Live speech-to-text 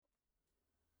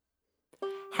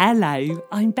Hello,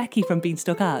 I'm Becky from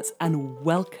Beanstalk Arts and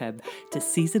welcome to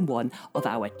Season 1 of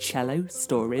our Cello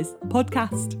Stories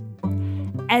podcast.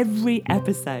 Every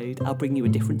episode I'll bring you a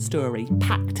different story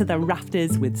packed to the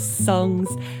rafters with songs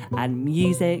and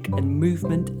music and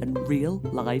movement and real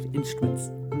live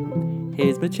instruments.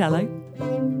 Here's my cello,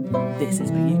 this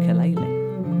is my ukulele.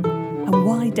 And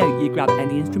why don't you grab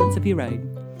any instruments of your own,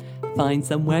 find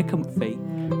somewhere comfy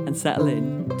and settle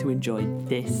in to enjoy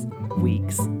this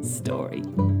week's story.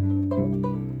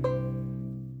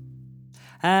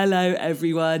 Hello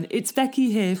everyone, it's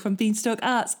Becky here from Beanstalk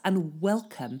Arts and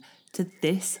welcome to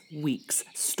this week's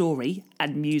story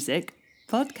and music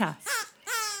podcast.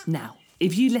 Now,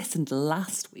 if you listened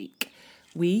last week,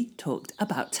 we talked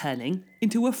about turning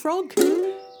into a frog,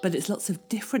 but it's lots of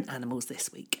different animals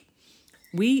this week.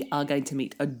 We are going to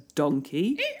meet a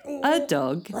donkey, a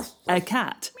dog, a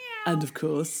cat, and of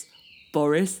course,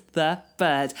 Boris the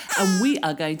bird. And we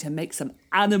are going to make some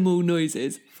animal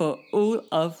noises for all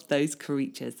of those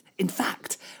creatures. In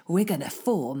fact, we're going to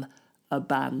form a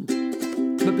band.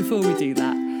 But before we do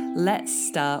that, let's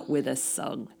start with a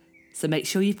song. So make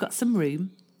sure you've got some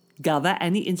room, gather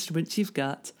any instruments you've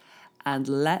got, and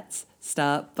let's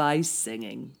start by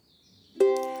singing.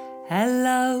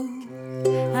 Hello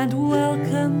and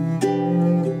welcome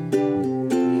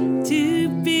to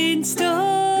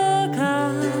Beanstalk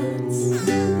Arts.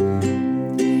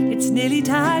 It's nearly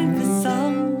time for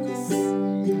songs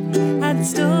and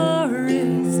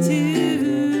stories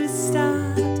to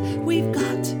start. We've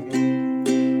got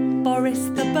Boris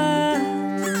the bird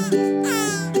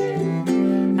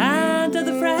and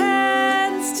other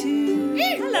friends too.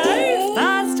 Hello,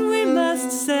 fast we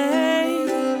must say.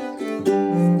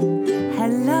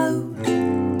 Hello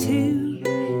to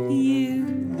you.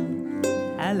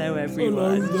 Hello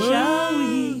everyone. Hello. Shall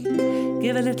we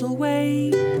give a little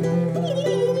wave?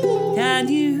 Can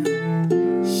you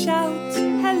shout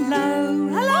hello?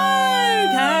 Hello!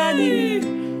 Can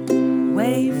you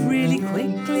wave really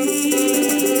quickly?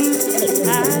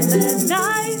 And then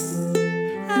nice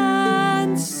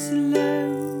and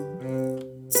slow.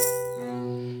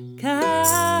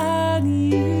 Can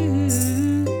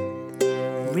you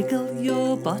wriggle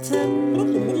your bottom?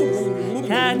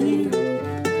 Can you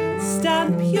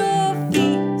stamp your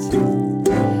feet?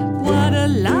 What a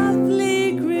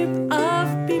lovely group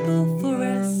of people for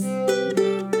us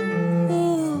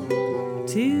all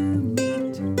to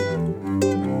meet.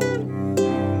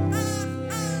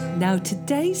 Now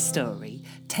today's story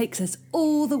takes us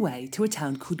all the way to a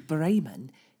town called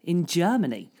Bremen in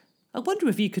Germany. I wonder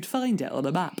if you could find it on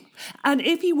a map. And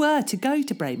if you were to go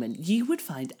to Bremen, you would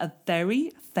find a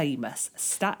very famous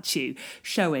statue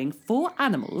showing 4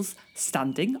 animals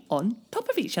standing on top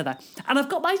of each other. And I've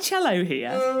got my cello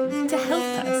here to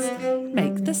help us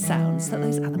make the sounds that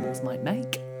those animals might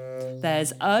make.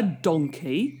 There's a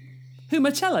donkey, who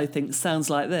my cello thinks sounds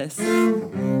like this.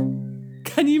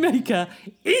 Can you make a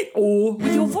ee-aw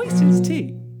with your voices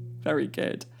too? Very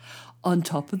good. On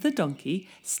top of the donkey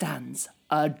stands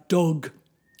a dog,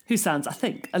 who sounds, I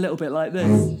think, a little bit like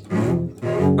this.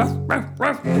 Ruff, ruff,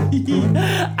 ruff.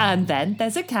 And then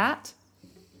there's a cat.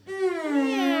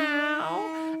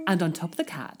 Meow. And on top of the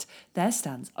cat, there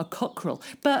stands a cockerel.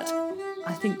 But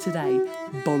I think today,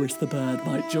 Boris the bird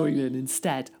might join in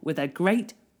instead with a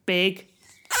great big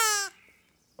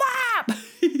whap.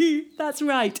 That's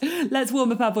right. Let's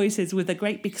warm up our voices with a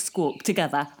great big squawk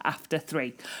together after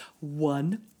 3.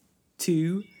 1,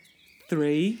 2,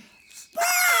 3.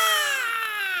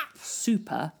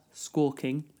 Super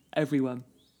squawking, everyone.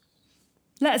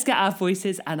 Let's get our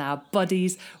voices and our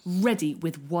bodies ready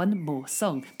with one more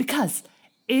song, because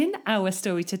in our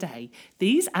story today,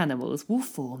 these animals will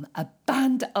form a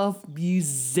band of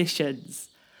musicians.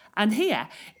 And here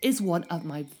is one of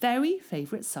my very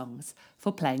favourite songs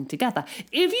for playing together.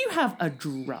 If you have a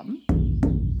drum,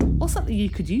 or something you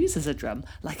could use as a drum,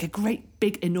 like a great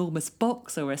big enormous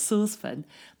box or a saucepan,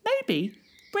 maybe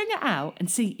bring it out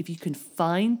and see if you can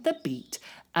find the beat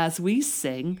as we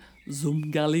sing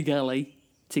Zum Gully Gully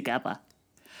together.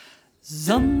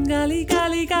 Zum Gully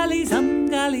Gully Gully, Zum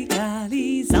Gully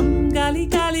Gully, Zum Gully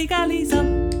Gully Gully,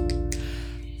 Zum.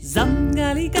 Zum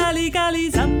Gully Gully Gully,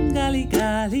 Zum Gully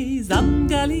Gully, Zum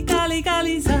Gully Gully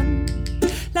Gully, Zum.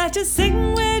 Let us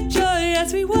sing with joy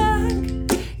as we work.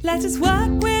 Let us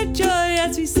work with joy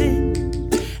as we sing.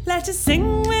 Let us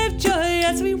sing with joy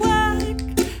as we work.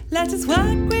 Let us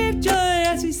work with joy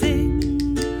as we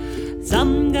sing.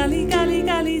 Zum Gully Gully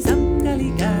Gully, Zum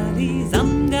Gully Gully,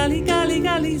 Zum Gully Gully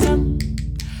Gully, Zum.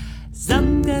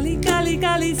 Zum Gully Gully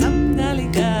Gully, Zum Gully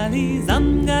Gully,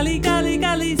 Zum Gully Gully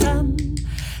Gully, Zum.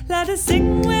 Let us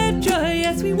sing with joy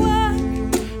as we work.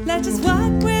 Let us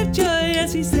work with joy as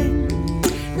as we sing.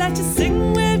 Let us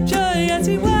sing with joy as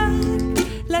we work.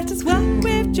 Let us work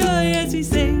with joy as we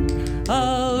sing.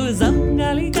 Oh,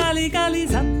 zungali gali gali,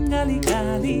 zungali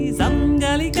gali,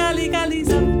 zungali gali gali,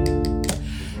 zum.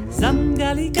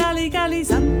 Zungali gali gali,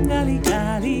 zungali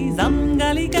gali,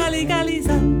 zungali gali gali,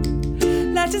 zum.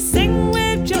 Let us sing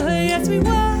with joy as we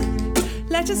work.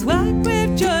 Let us work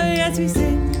with joy as we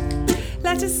sing.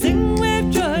 Let us sing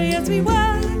with joy as we work.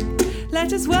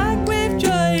 Let us work with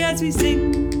joy as we sing.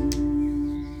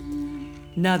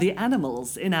 Now, the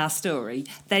animals in our story,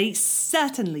 they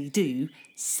certainly do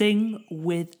sing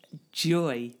with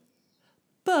joy.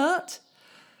 But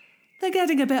they're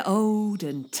getting a bit old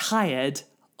and tired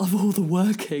of all the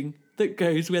working that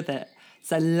goes with it.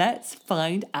 So let's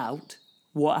find out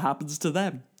what happens to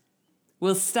them.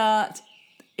 We'll start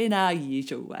in our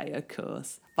usual way, of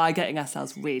course, by getting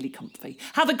ourselves really comfy.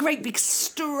 Have a great big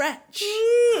stretch.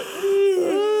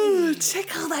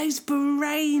 Tickle those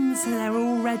brains so they're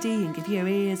all ready, and give your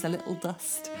ears a little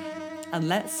dust. And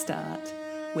let's start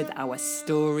with our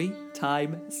story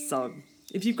time song.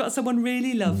 If you've got someone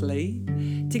really lovely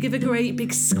to give a great big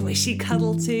squishy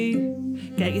cuddle to,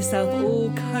 get yourself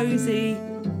all cosy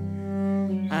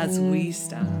as we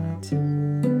start.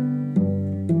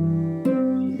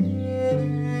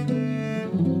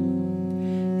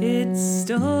 It's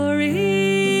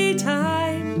story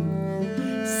time,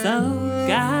 so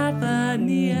gather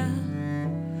near.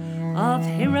 Of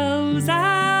heroes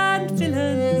and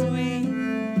villains we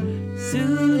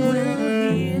soon will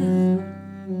hear.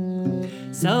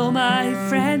 So my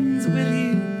friends, will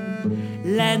you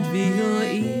lend me your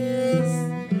ears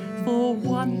for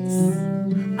once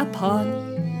upon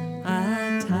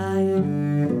a time?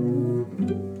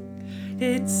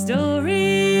 It's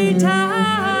story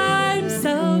time,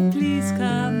 so please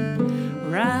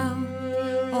come round.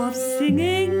 Of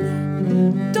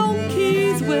singing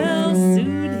donkeys will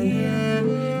soon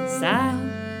hear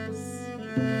sounds.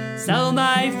 So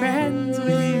my friends,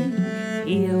 will you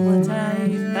hear what I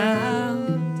found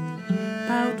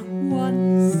about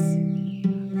once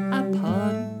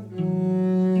upon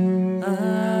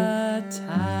a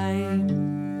time?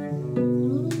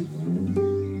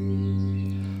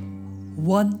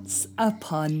 Once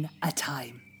upon a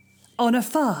time, on a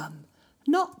farm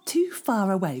not too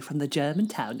far away from the German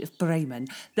town of Bremen,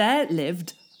 there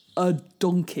lived a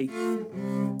donkey.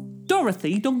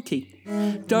 Dorothy Donkey.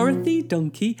 Dorothy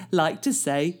Donkey liked to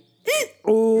say,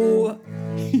 "Oh."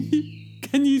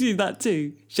 Can you do that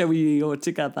too? Shall we do it all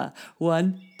together?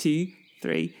 1, 2,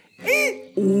 3.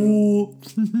 Oh.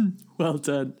 Well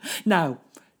done. Now,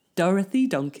 Dorothy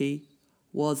Donkey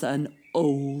was an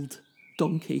old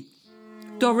donkey.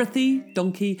 Dorothy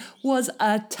Donkey was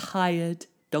a tired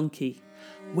donkey.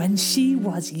 When she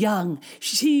was young,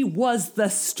 she was the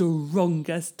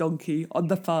strongest donkey on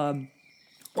the farm.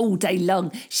 All day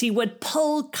long, she would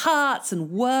pull carts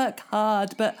and work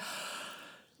hard, but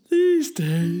these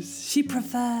days she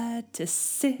preferred to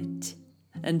sit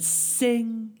and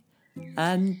sing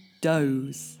and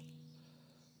doze.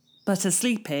 But a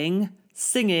sleeping,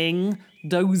 singing,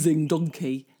 dozing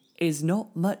donkey is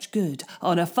not much good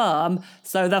on a farm,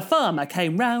 so the farmer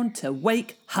came round to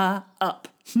wake her up.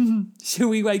 Shall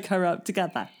we wake her up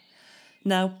together?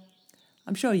 Now,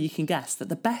 I'm sure you can guess that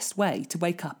the best way to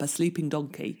wake up a sleeping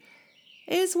donkey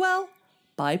is, well,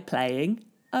 by playing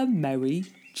a merry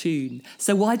tune.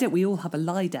 So why don't we all have a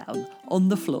lie down on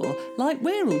the floor like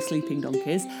we're all sleeping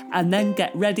donkeys, and then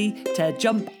get ready to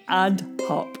jump and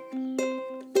hop.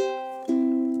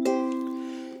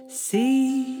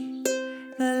 See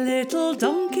the little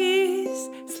donkeys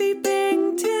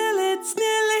sleeping till it's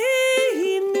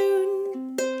nearly noon.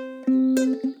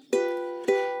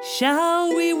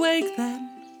 Shall we wake them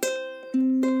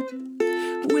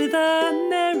with a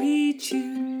merry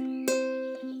tune?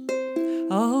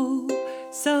 Oh,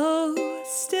 so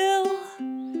still.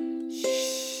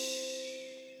 Shh.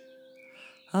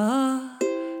 Are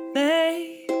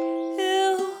they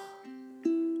ill?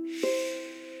 Shh.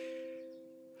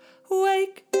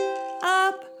 Wake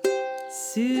up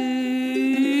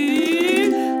soon.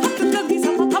 Hop the donkeys,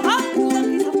 hop, hop, hop, hop the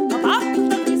donkeys, hop, hop, hop the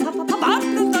donkeys, hop, hop, hop, hop the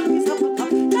donkeys, hop, hop, hop.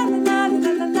 La la la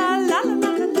la la la la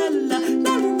la la la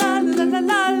la la la la la la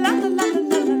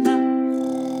la.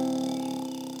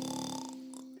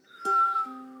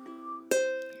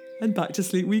 And back to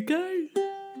sleep we go.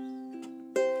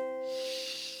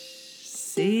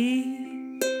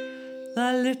 See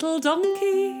the little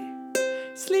donkey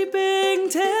sleeping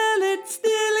till it's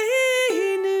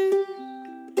nearly noon.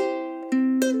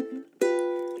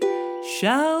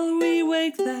 Shall we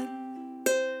wake them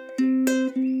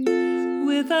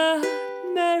with a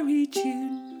merry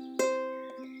tune?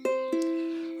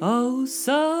 oh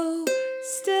so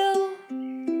still.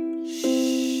 Shh.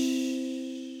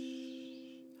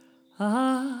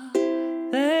 Are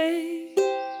they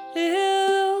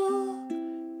ill?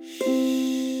 Shh.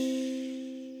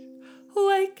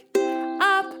 Wake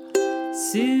up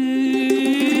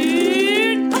soon.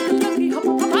 Hop, lucky, hop,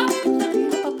 hop, hop, lucky,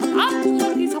 hop, hop, hop,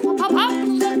 lucky, hop, hop, hop,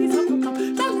 lucky, hop, hop, hop,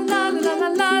 la la la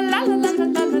la la la la la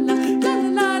la la la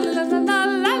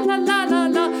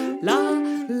la la.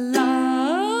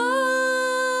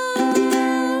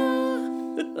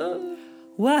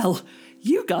 Well,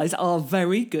 you guys are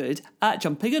very good at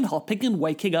jumping and hopping and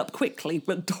waking up quickly,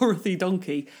 but Dorothy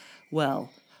Donkey, well,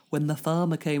 when the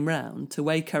farmer came round to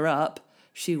wake her up,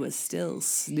 she was still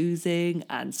snoozing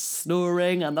and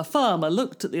snoring, and the farmer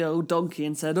looked at the old donkey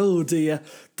and said, "Oh dear,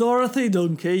 Dorothy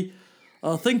Donkey,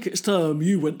 I think it's time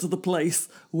you went to the place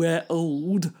where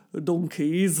old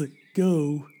donkeys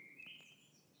go."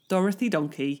 Dorothy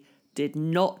Donkey did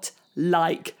not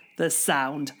like the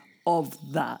sound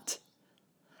of that.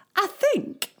 "I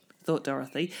think," thought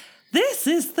Dorothy, "this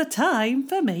is the time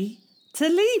for me to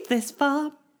leave this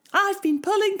farm. I've been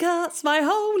pulling carts my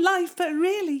whole life, but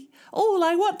really, all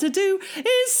I want to do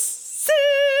is sing."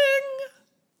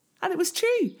 And it was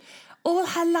true. All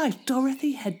her life,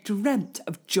 Dorothy had dreamt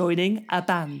of joining a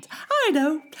band. "I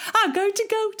know, I'm going to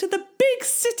go to the big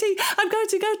city. I'm going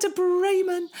to go to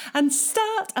Bremen and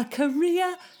start a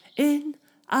career in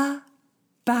a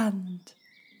band."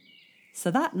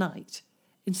 So that night,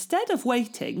 instead of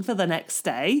waiting for the next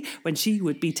day when she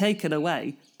would be taken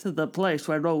away to the place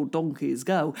where old donkeys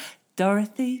go,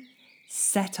 Dorothy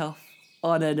set off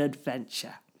on an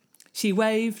adventure. She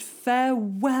waved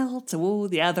farewell to all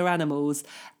the other animals,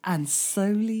 and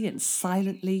slowly and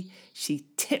silently she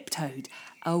tiptoed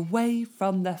away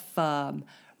from the farm,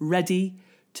 ready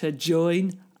to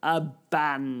join a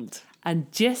band.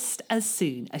 And just as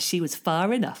soon as she was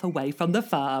far enough away from the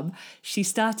farm, she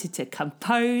started to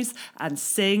compose and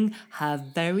sing her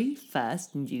very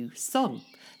first new song.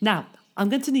 Now, I'm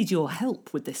going to need your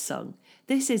help with this song.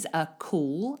 This is a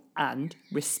call and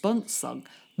response song.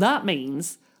 That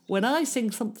means when I sing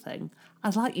something,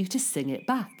 I'd like you to sing it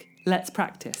back. Let's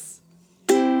practice.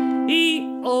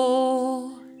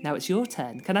 E-O. Now it's your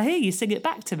turn. Can I hear you sing it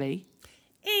back to me?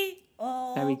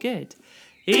 E-O. Very good.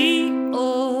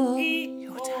 E-O.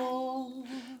 Your turn.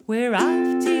 We're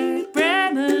off to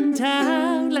Bremen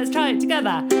town. Let's try it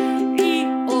together.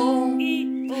 E-O.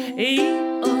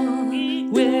 E-O.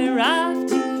 We're off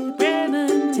to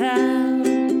Bremen town.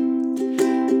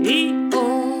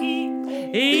 E-O.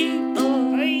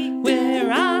 E-O.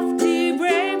 We're off to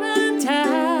Bremen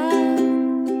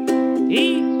town.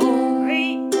 E-O.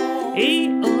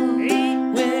 E-O.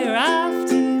 We're off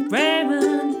to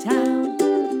Bremen town.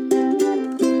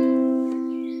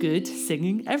 Good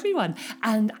singing, everyone.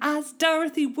 And as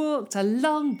Dorothy walked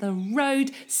along the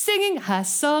road singing her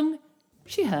song,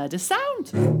 she heard a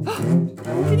sound.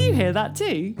 Can you hear that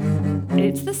too?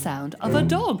 It's the sound of a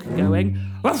dog going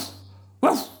woof,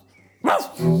 woof, woof.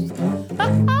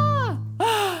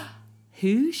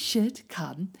 Who should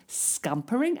come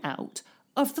scampering out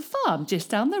of the farm just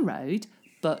down the road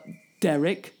but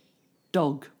Derek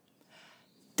Dog.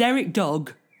 Derek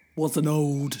Dog was an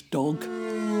old dog.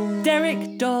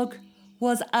 Derek Dog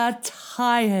was a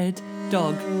tired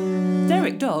dog.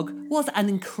 Derek Dog was an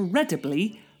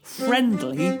incredibly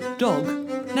friendly dog.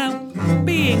 Now,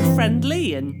 being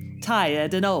friendly and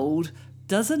tired and old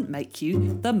doesn't make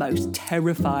you the most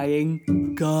terrifying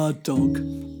guard dog.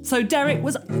 So Derek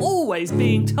was always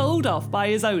being told off by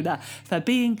his owner for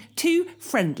being too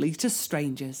friendly to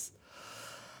strangers.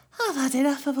 "I've had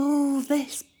enough of all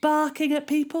this barking at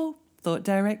people," thought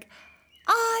Derek.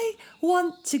 "I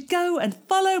want to go and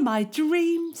follow my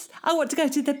dreams. I want to go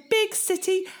to the big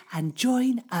city and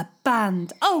join a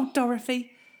band. Oh,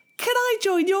 Dorothy, can I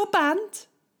join your band?"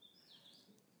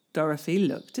 Dorothy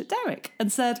looked at Derek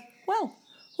and said, "Well,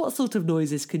 what sort of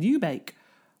noises can you make?"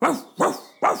 "Woof, woof,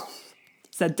 woof,"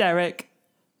 said Derek.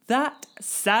 "That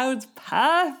sounds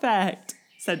perfect,"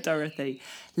 said Dorothy.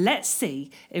 "Let's see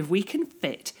if we can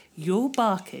fit your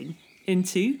barking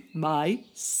into my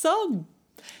song.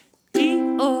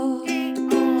 E-O,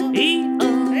 E-O,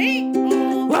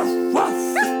 E-O, woof, woof,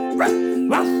 woof,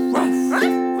 woof, woof,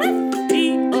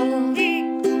 E-O,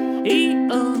 E-O,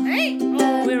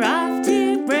 E-O, we're off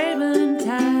to Bremen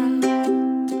town.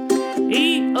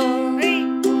 E-O,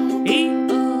 E-O,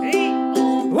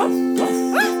 E-O, woof, woof,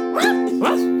 woof,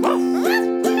 woof, woof,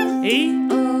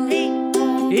 E-O,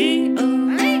 E-O,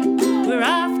 we're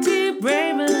off to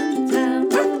Bremen town.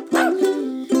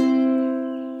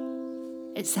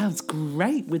 It sounds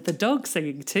great with the dog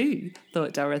singing too,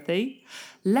 thought Dorothy.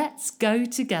 Let's go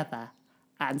together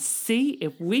and see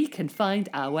if we can find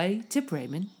our way to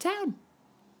Bremen town.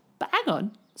 But hang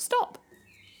on, stop.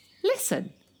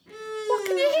 Listen. What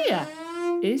can you hear?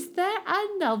 Is there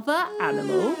another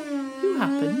animal who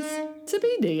happens to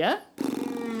be near?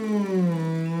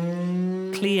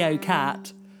 Cleo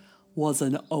Cat was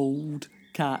an old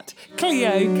cat.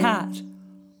 Cleo Cat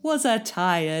was a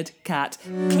tired cat.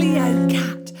 Cleo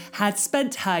Cat had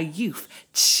spent her youth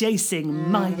chasing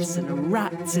mice and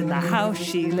rats in the house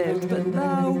she lived, but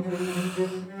now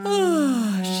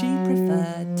she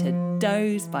preferred to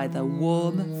doze by the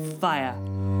warm fire.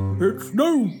 "It's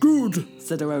no good,"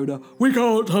 said her owner. "We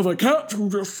can't have a cat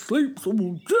who just sleeps all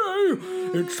day.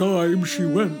 It's time she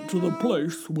went to the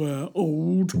place where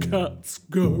old cats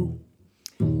go."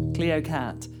 Cleo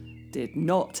Cat did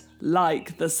not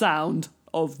like the sound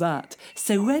of that.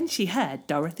 So when she heard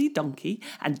Dorothy Donkey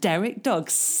and Derek Dog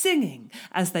singing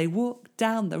as they walked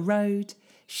down the road,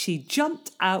 she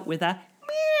jumped out with a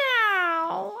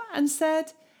meow and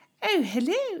said, "Oh,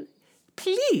 hello.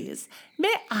 Please,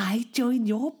 may I join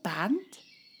your band?"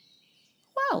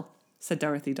 "Well," said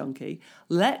Dorothy Donkey,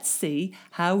 "let's see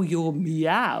how your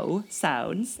meow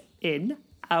sounds in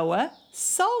our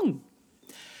song.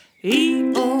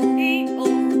 E-O,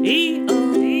 E-O,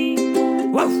 E-O, E-O,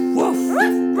 woof, woof,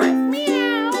 woof, woof,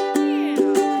 meow,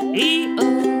 meow. E-O,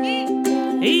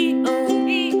 E-O, E-O,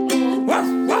 E-O, woof,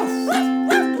 woof, woof,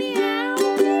 woof, meow,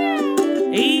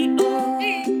 meow. E-O,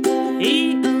 E-O,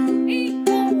 E-O,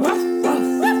 woof, woof,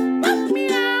 woof, woof,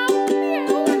 meow,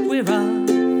 meow. We're off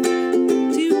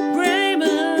to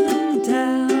Bremen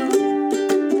town.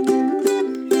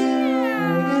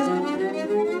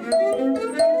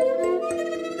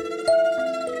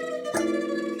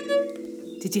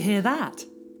 Did you hear that?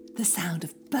 The sound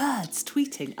of birds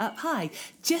tweeting up high,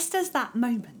 just as that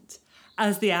moment,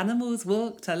 as the animals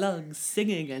walked along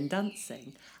singing and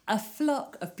dancing, a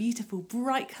flock of beautiful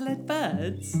bright-coloured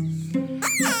birds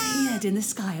appeared in the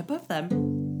sky above them.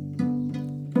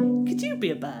 Could you be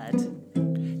a bird?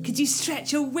 Could you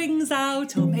stretch your wings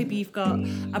out, or maybe you've got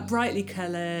a brightly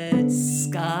coloured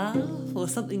scarf or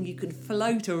something you can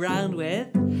float around with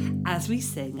as we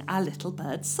sing our little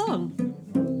bird song?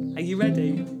 Are you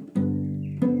ready?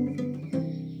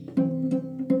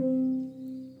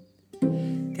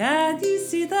 Can you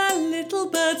see the little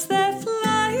birds? They're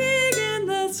flying in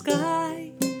the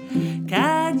sky.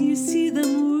 Can you see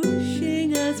them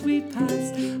whooshing as we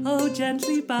pass, oh,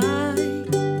 gently by?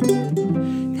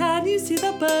 Can you see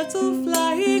the birds all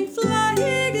flying,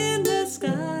 flying in the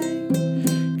sky?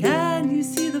 Can you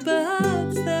see the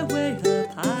birds? They're way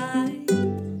up high.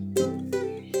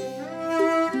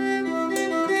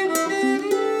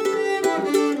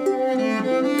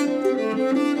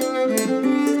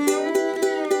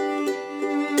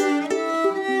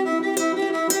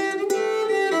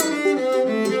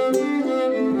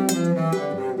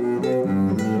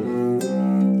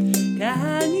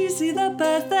 Can you see the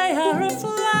birds? They are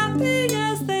flapping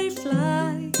as they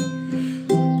fly.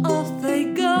 Off they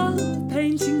go,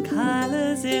 painting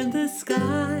colours in the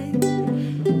sky.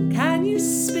 Can you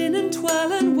spin and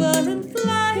twirl and whirl and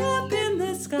fly up in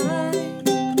the sky?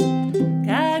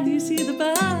 Can you see the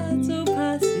birds all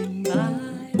passing by?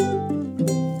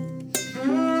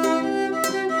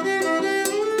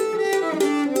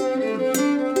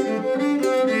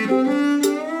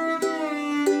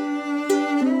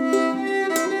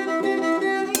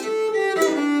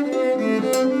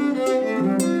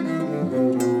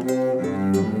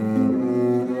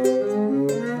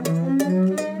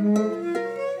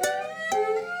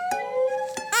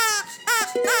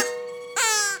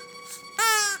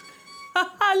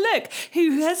 Look,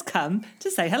 who has come to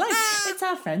say hello? It's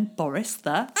our friend Boris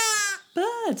the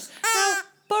bird. Now,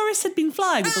 Boris had been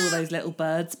flying with all those little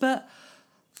birds, but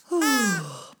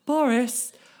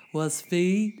Boris was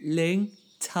feeling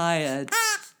tired.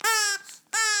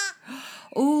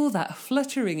 All that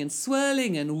fluttering and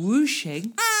swirling and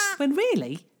whooshing, when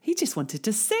really he just wanted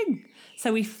to sing.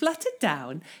 So he fluttered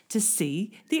down to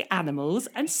see the animals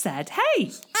and said,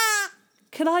 "Hey,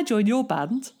 can I join your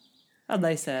band?" And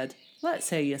they said, "Let's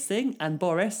hear you sing." And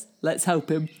Boris, let's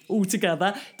help him, all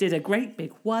together, did a great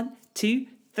big 1, 2,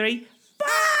 3,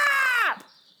 bap!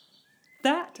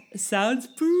 "That sounds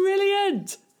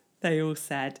brilliant," they all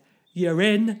said. "You're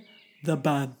in the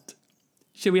band."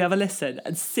 Shall we have a listen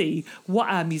and see what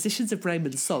our Musicians of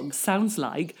Bremen song sounds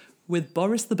like with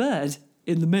Boris the bird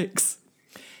in the mix?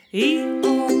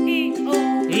 E-O,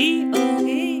 E-O, E-O,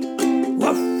 E-O,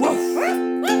 woof, woof,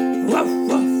 woof, woof,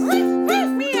 woof,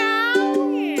 meow,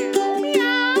 meow,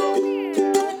 meow,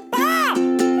 meow, bah,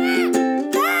 bah,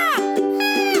 bah.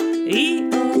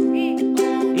 E-O,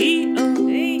 E-O, E-O,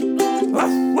 E-O,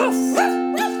 woof, woof,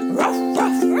 woof, woof,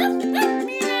 woof.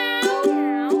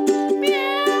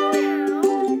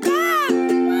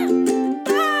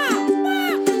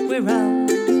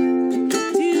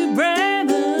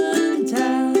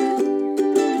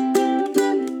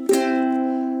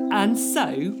 And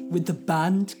so, with the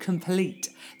band complete,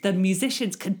 the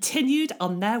musicians continued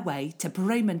on their way to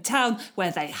Bremen Town, where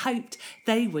they hoped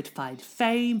they would find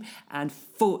fame and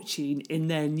fortune in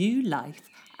their new life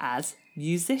as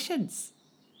musicians.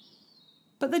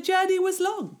 But the journey was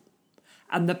long,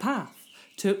 and the path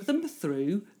took them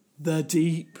through the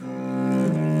deep,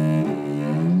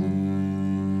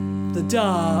 the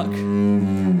dark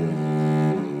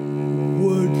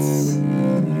woods.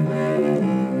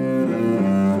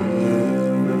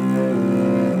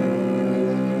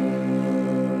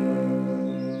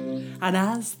 And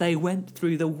as they went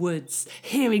through the woods,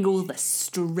 hearing all the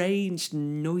strange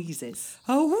noises,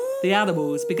 the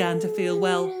animals began to feel,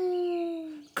 well,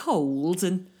 cold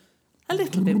and a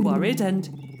little bit worried and,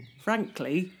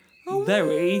 frankly,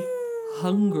 very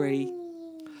hungry.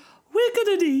 We're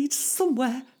going to need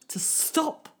somewhere to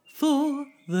stop for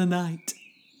the night.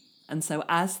 And so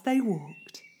as they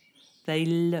walked, they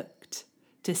looked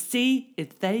to see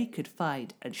if they could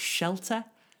find a shelter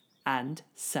and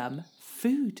some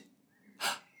food.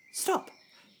 Stop.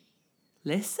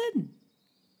 Listen.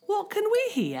 What can we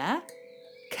hear?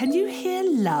 Can you hear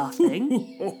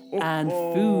laughing? And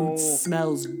food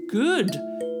smells good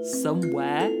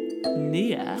somewhere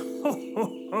near.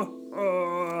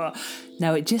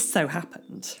 Now, it just so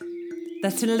happened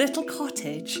that in a little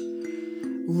cottage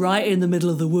right in the middle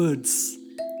of the woods,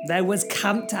 there was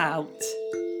camped out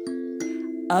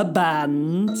a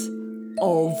band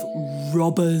of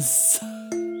robbers.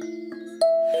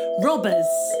 Robbers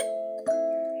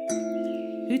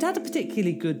who'd had a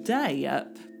particularly good day at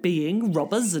being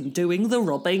robbers and doing the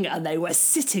robbing, and they were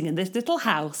sitting in this little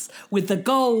house with the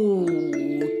gold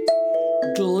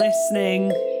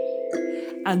glistening,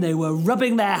 and they were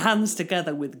rubbing their hands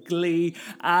together with glee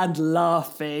and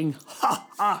laughing. Ha,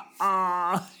 ha,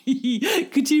 ha.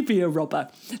 Could you be a robber?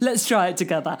 Let's try it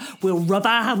together. We'll rub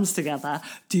our hands together,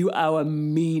 do our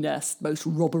meanest, most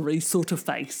robbery sort of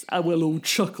face, and we'll all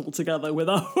chuckle together with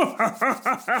a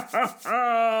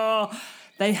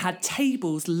They had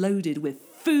tables loaded with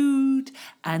food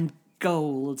and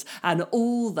gold, and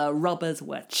all the robbers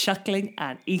were chuckling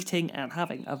and eating and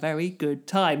having a very good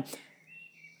time.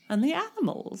 And the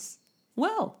animals,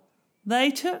 well, they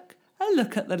took a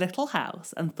look at the little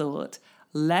house and thought,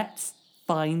 let's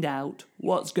find out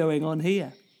what's going on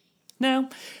here. Now,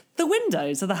 the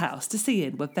windows of the house to see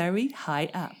in were very high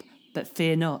up, but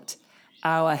fear not,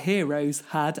 our heroes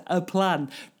had a plan.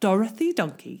 Dorothy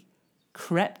Donkey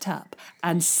crept up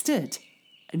and stood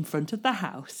in front of the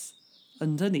house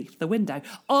underneath the window.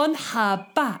 On her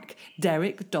back,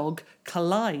 Derek Dog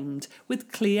climbed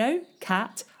with Cleo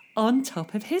Cat on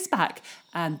top of his back,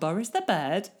 and Boris the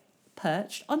Bird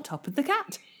perched on top of the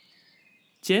cat.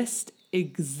 Just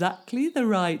exactly the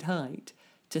right height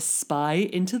to spy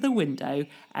into the window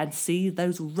and see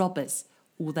those robbers,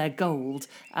 all their gold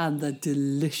and the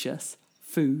delicious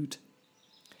food.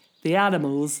 The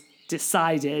animals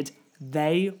decided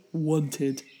they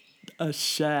wanted a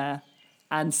share,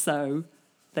 and so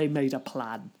they made a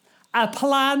plan. A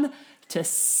plan to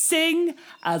sing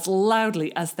as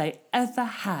loudly as they ever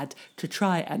had to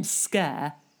try and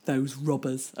scare those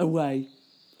robbers away.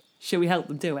 Shall we help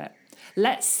them do it?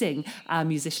 Let's sing our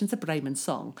Musicians of Bremen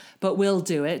song, but we'll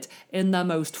do it in the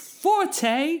most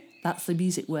forte, that's the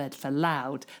music word for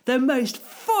loud, the most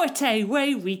forte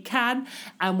way we can,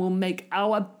 and we'll make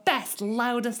our best,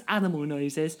 loudest animal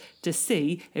noises to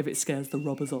see if it scares the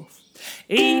robbers off.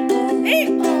 E-oh,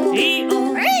 e-oh,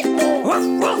 e-oh, e-oh, ruff,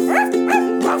 ruff, ruff,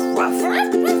 ruff, ruff,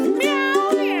 ruff, ruff,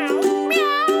 meow, meow,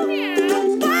 meow,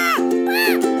 meow, bah,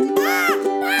 bah, bah,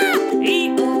 bah.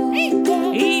 E-oh,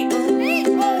 e-oh, e-oh,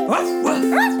 e-oh, ruff, ruff,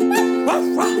 ruff, ruff, ruff,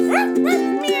 ruff, ruff,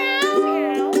 meow,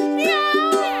 meow, meow,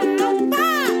 meow,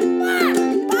 bah, bah, bah,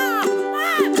 bah.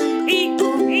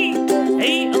 E-oh, e-oh,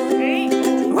 e-oh,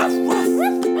 e-oh, ruff, ruff,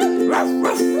 ruff, ruff,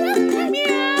 ruff, ruff,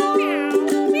 meow, meow,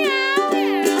 meow,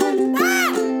 meow, bah,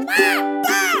 bah,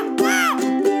 bah, bah, bah.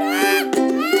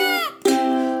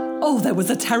 Oh, there was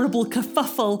a terrible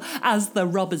kerfuffle as the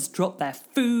robbers dropped their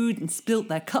food and spilt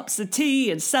their cups of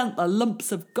tea and sent the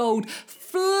lumps of gold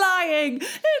flying.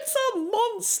 It's a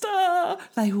monster,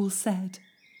 they all said.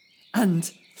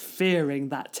 And fearing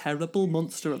that terrible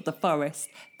monster of the forest,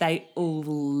 they all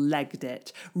legged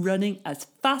it, running as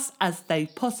fast as they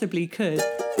possibly could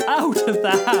out of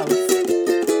the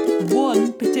house.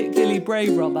 One particularly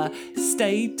brave robber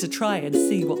stayed to try and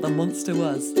see what the monster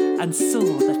was and saw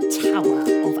the tower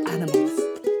of animals.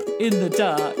 In the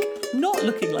dark, not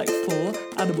looking like four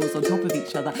animals on top of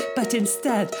each other, but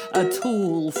instead a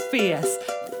tall, fierce,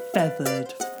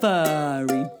 feathered,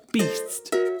 furry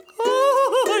beast.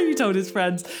 He told his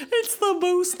friends, "It's the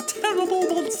most terrible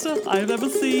monster I've ever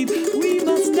seen. We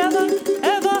must never,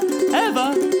 ever,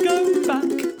 ever go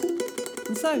back."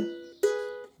 And so,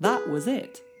 that was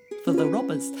it for the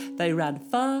robbers. They ran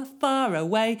far, far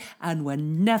away and were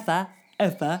never,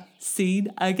 ever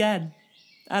seen again.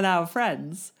 And our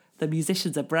friends, the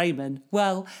musicians of Bremen,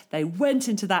 well, they went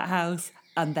into that house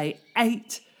and they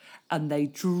ate and they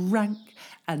drank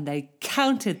and they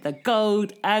counted the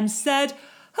gold and said,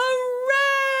 "Hooray!"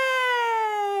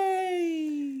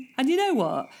 And you know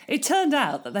what? It turned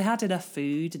out that they had enough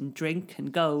food and drink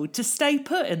and gold to stay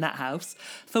put in that house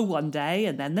for one day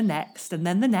and then the next and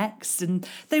then the next. And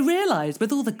they realised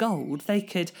with all the gold they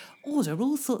could order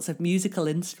all sorts of musical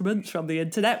instruments from the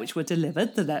internet which were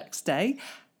delivered the next day.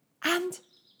 And,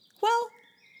 well,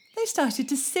 they started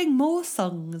to sing more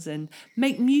songs and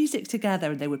make music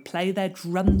together, and they would play their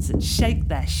drums and shake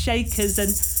their shakers, and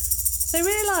they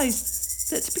realised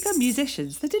that to become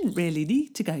musicians they didn't really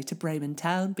need to go to Bremen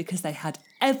town because they had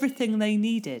everything they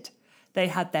needed. They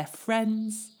had their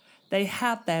friends, they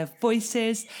had their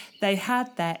voices, they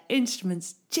had their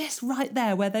instruments just right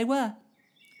there where they were.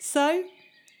 So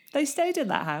they stayed in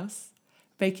that house,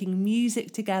 making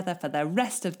music together for the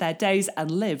rest of their days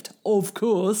and lived, of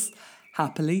course,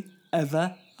 happily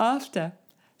ever after.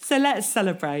 So let's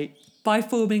celebrate by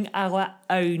forming our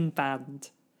own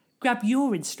band. Grab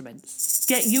your instruments,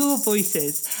 get your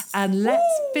voices, and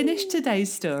let's finish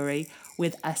today's story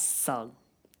with a song.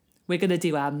 We're going to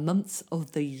do our months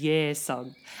of the year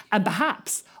song. And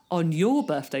perhaps on your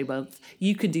birthday month,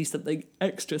 you can do something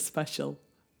extra special.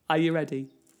 Are you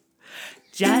ready?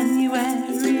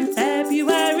 January,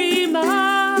 February,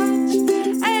 March,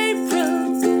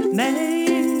 April, May,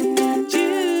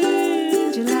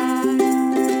 June, July.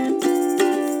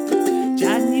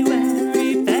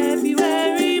 January,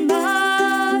 February,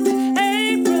 March,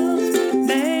 April,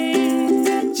 May,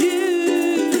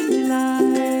 June, July.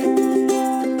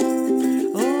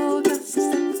 August,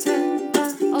 September,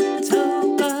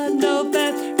 October,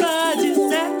 November,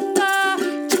 December.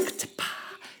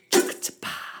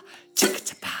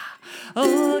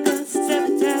 August,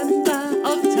 September,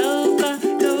 October,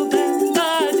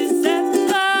 November,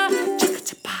 December.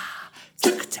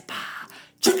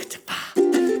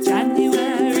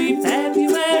 January,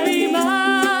 February,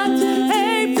 March,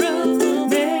 April,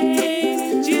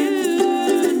 May,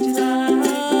 June, July.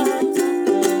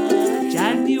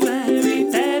 January,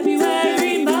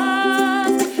 February,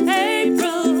 March,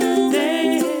 April,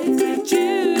 May,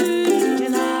 June,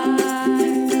 July.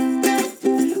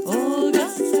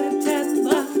 August,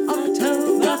 September,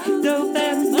 October,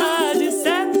 November,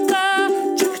 December.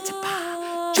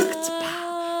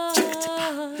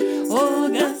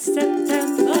 August,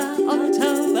 September,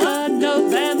 October,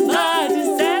 November,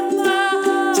 December.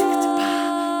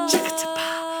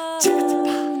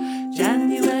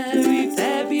 January,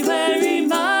 February,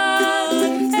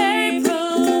 March,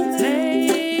 April,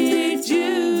 May,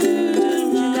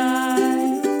 June,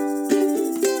 July.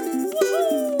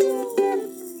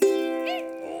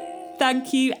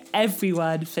 Thank you,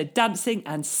 everyone, for dancing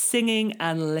and singing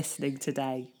and listening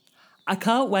today. I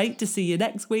can't wait to see you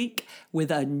next week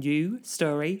with a new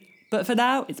story. But for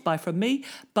now, it's bye from me,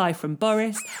 bye from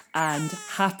Boris, and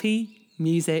happy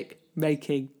music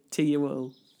making to you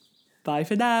all. Bye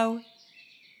for now.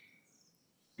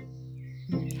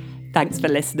 Thanks for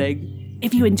listening.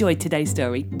 If you enjoyed today's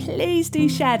story, please do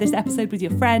share this episode with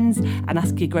your friends and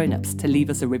ask your grown-ups to leave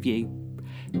us a review.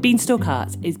 Beanstalk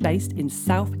Arts is based in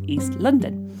South East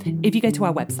London. If you go to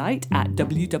our website at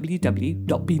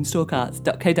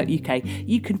www.beanstalkarts.co.uk,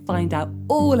 you can find out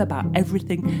all about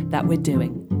everything that we're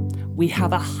doing. We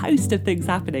have a host of things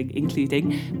happening,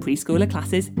 including preschooler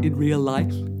classes in real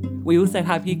life. We also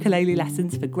have ukulele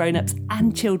lessons for grown-ups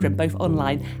and children, both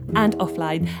online and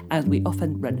offline, and we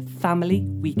often run family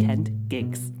weekend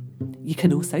gigs. You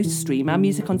can also stream our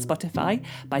music on Spotify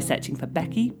by searching for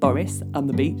Becky, Boris and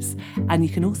The Beats, and you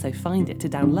can also find it to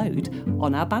download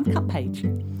on our Bandcamp page.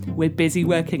 We're busy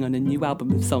working on a new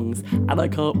album of songs, and I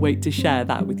can't wait to share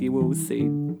that with you all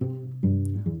soon.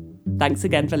 Thanks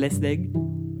again for listening,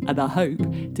 and I hope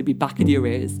to be back in your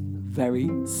ears very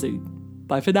soon.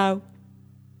 Bye for now.